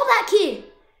 I saw that kid!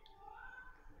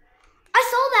 I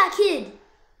saw that kid!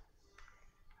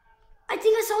 I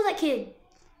think I saw that kid.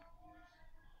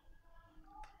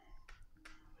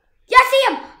 Yeah, I see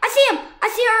him! I see him! I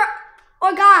see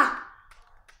our guy.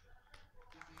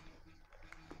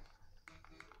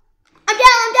 I'm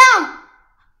down!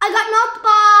 I got knocked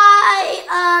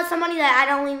by somebody that I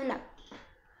don't even know.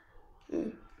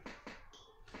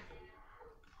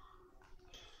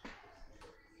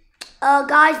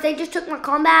 Guys, they just took my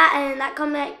combat, and that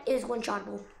combat is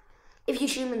one-shotable if you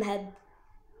shoot him in the head.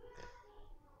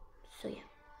 So yeah.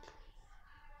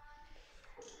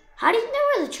 How do you know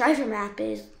where the treasure map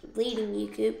is leading you,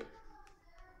 Coop?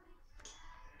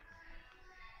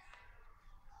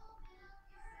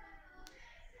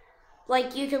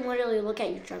 Like, you can literally look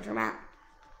at your treasure map.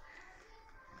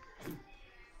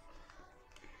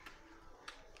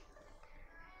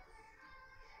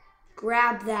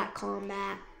 Grab that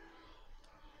combat.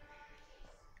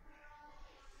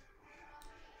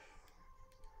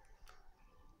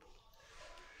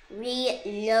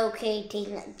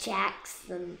 Relocating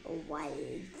Jackson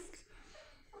Wade.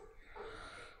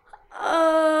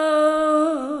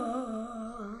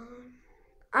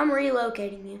 I'm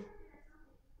relocating you.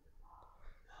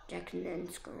 Jackson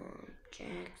and Scone.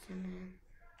 Jackson.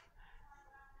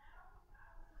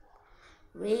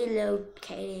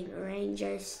 Relocating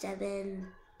Ranger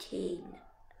 17.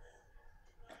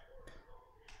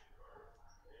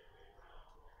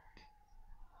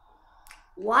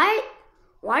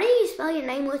 Why do you spell your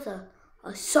name with a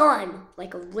sun?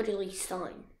 Like a literally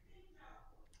sun.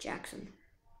 Jackson.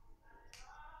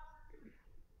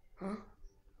 Huh?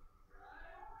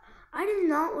 I do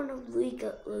not want to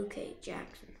relocate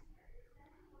Jackson.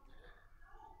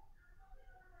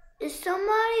 Is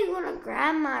somebody gonna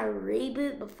grab my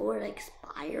reboot before it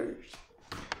expires?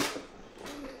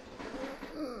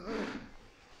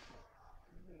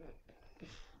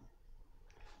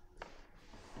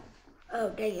 Oh,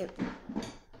 dang it.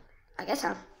 I guess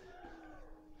I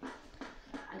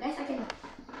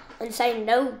can say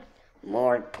no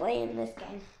more playing this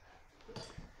game.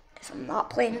 Guess I'm not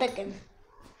playing the game.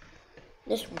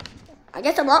 This one. I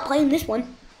guess I'm not playing this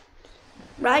one.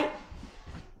 Right?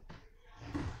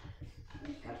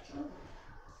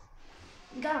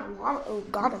 You got a llama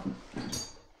Ogama.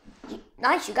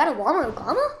 Nice, you got a llama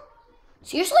Ogama?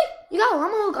 Seriously? You got a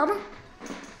llama Ogama?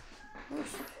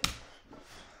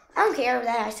 I don't care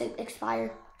that I said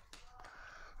expire.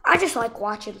 I just like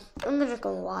watching. I'm just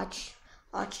gonna watch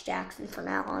Jackson for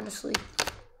now, honestly.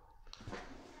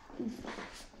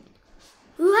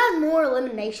 Who has more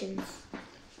eliminations?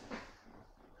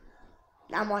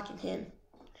 I'm watching him.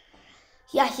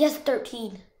 Yeah, he has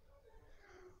 13.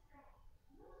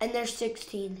 And there's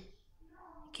 16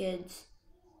 kids.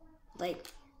 Like,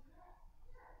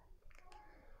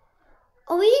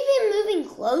 are we even moving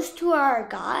close to our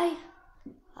guy?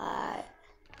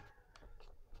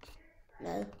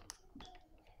 No.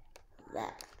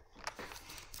 That.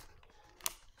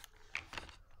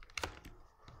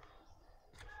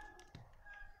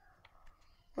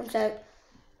 One sec.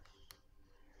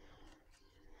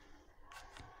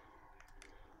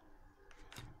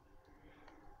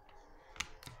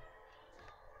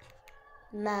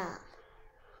 Map.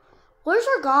 Where's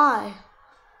our guy?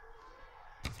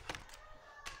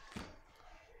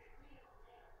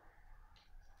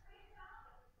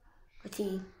 What's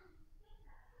he?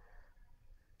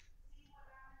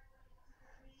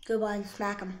 Go by and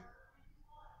smack him.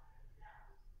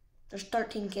 There's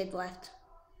 13 kids left.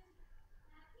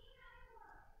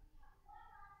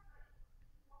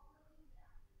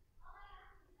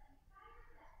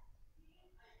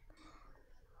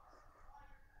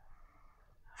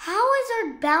 How is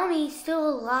our bounty still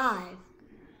alive?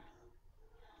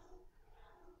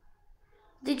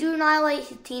 Did you annihilate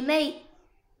his teammate?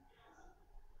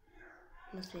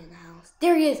 Must be in the house.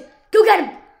 There he is. Go get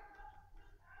him.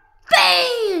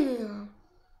 Bam!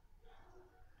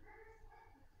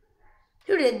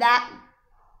 Who did that?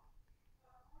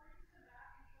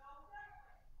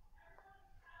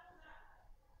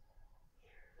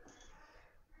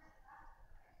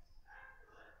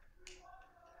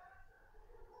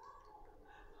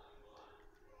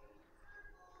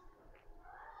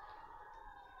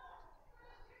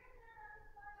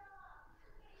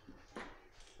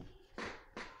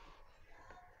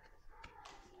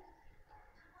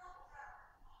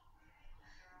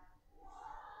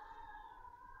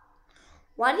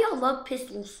 Why do y'all love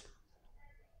pistols?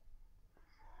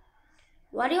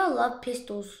 Why do y'all love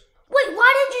pistols? Wait,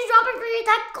 why did you drop it for your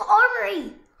tactical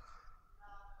armory?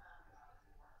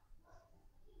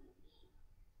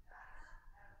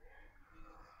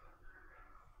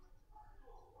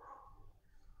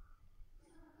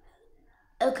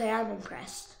 Okay, I'm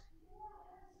impressed.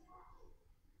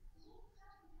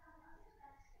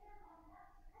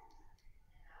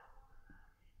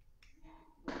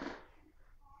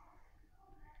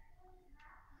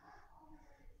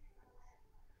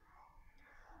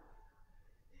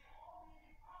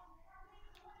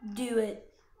 Do it.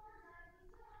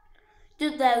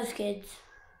 Do those kids.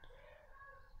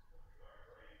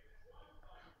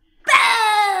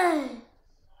 Bang!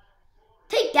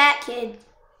 Take that, kid.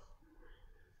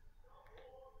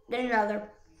 Then another.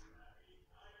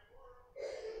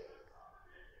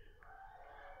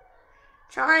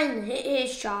 Try and hit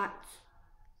his shots.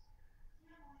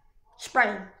 Spray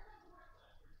him.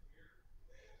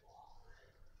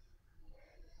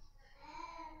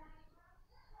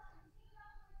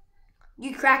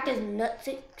 You cracked his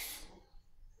nutsack.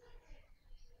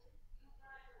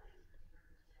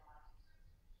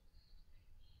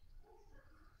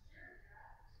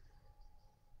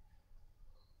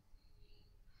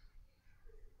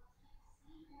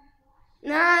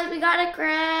 Nice, we got a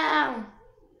crown.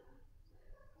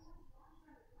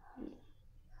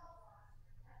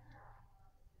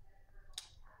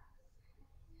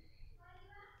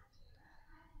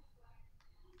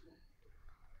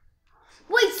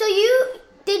 Wait, so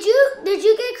did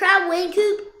you get crown win,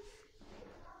 Coop?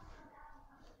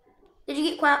 Did you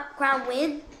get crown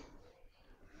win?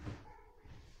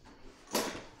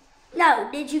 No,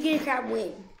 did you get a crown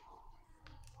win?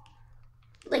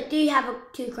 Like, do you have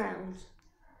 2 crowns?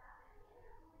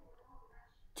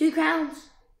 2 crowns?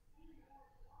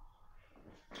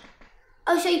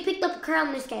 Oh, so you picked up a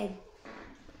crown this game.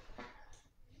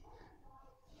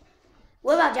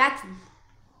 What about Jackson?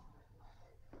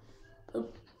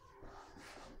 Oop.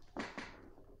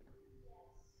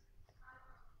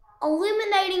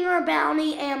 Eliminating our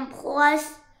bounty and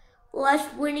plus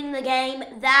winning the game,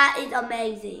 that is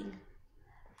amazing.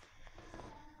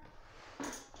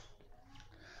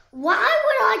 Why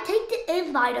would I take the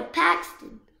invite of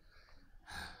Paxton?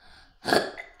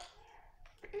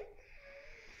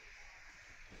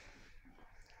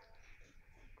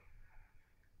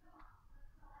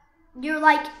 You're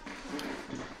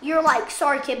like,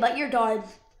 sorry kid, but you're done.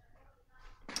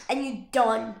 And you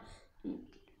done.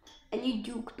 And you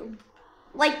duked them.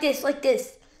 Like this. I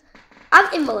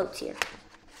have envelopes here.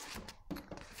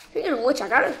 Speaking of which, I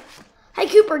got it. Hey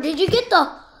Cooper, did you get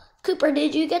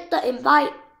the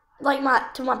invite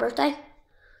to my birthday?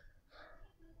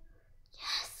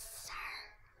 Yes,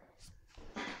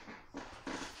 sir.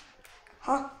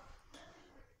 Huh?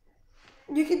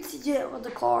 You can see it on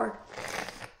the card.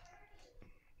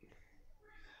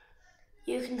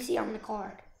 You can see on the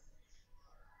card.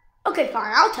 Okay,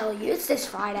 fine, I'll tell you. It's this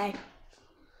Friday.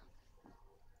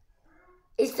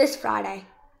 It's this Friday.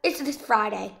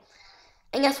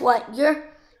 And guess what? You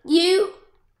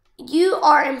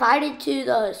are invited to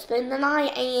the spend the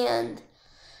night, and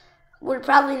we're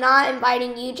probably not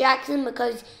inviting you, Jackson,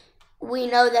 because we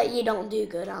know that you don't do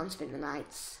good on spend the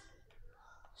nights.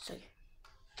 So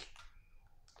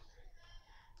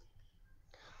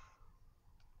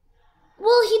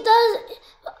well, he does.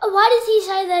 Why does he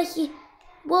say that he?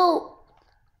 Well,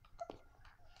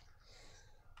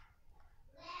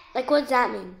 Like, what does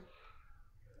that mean?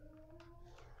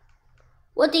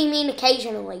 What do you mean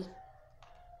occasionally?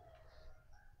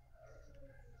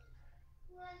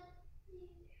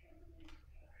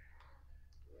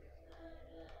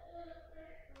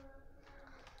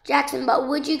 Jackson, but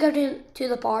would you go to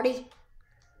the party?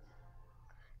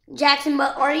 Jackson,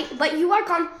 but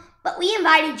we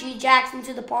invited you, Jackson,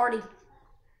 to the party.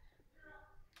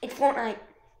 It's Fortnite.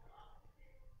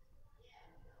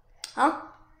 Huh?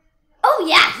 Oh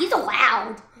yeah, he's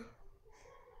allowed.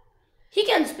 He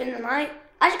can spend the night.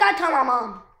 I just gotta tell my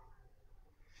mom.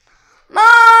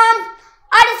 Mom,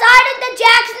 I decided that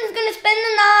Jackson's gonna spend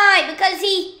the night because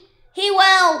he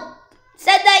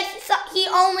said that he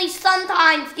only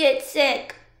sometimes gets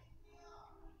sick.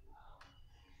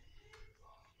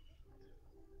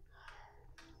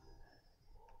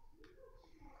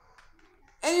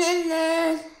 And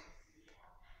then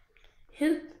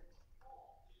who?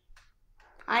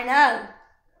 I know.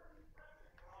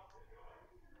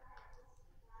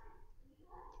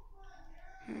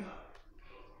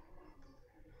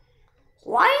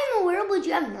 Why in the world would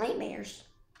you have nightmares?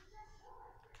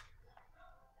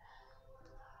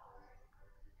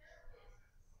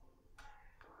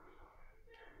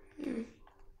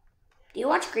 Do you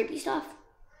watch creepy stuff?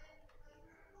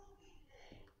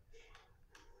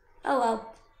 Oh well.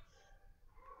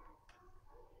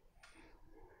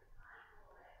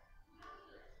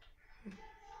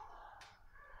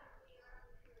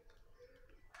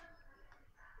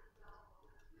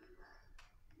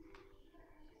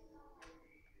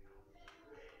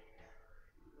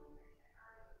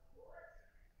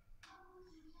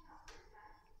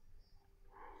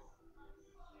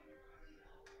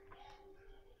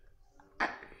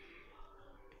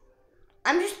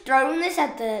 I'm just throwing this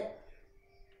at the...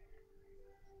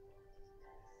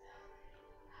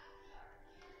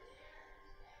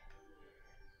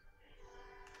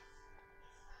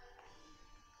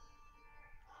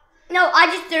 No, I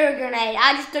just threw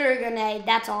a grenade.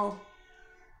 That's all.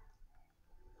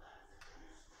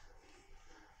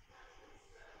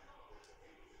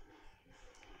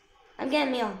 I'm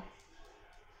getting me on.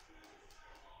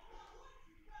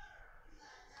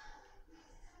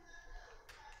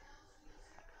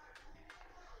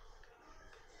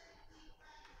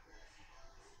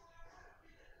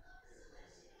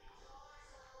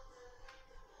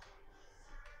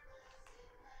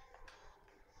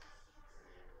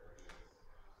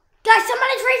 Guys,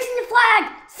 somebody's raising the flag!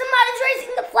 Somebody's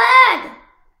raising the flag!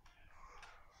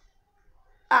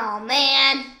 Oh,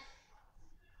 man.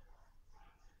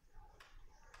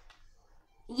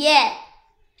 Yeah.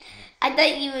 I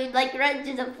thought you would, like, run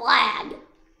to the flag.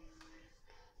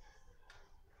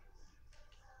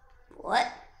 What?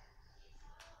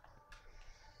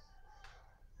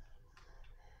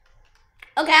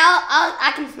 Okay,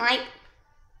 I can snipe.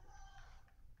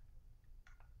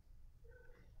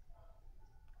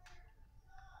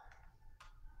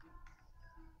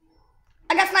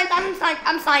 I got sniped,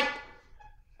 I'm sniped.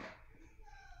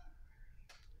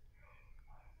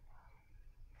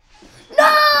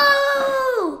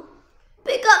 No!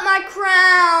 Pick up my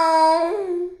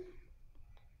crown.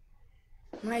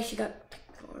 Why she got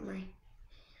right?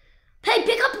 Hey,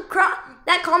 pick up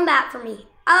that combat for me.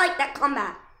 I like that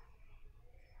combat.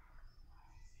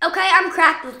 Okay, I'm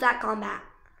cracked with that combat.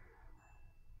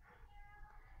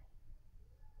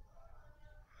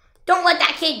 Don't let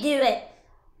that kid do it.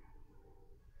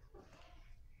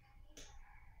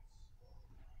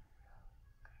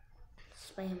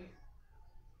 Spam.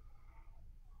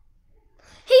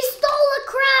 He stole a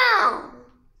crown.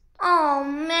 Oh,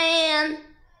 man.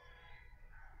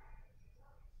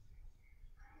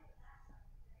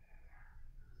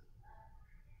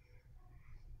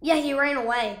 Yeah, he ran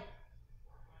away.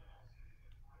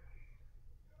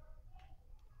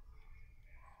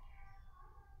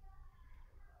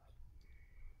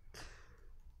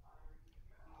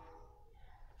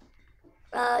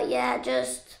 Yeah,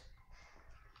 just.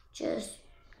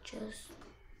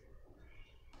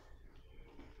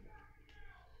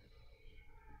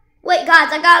 Wait,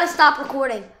 guys, I gotta stop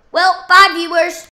recording. Well, bye, viewers.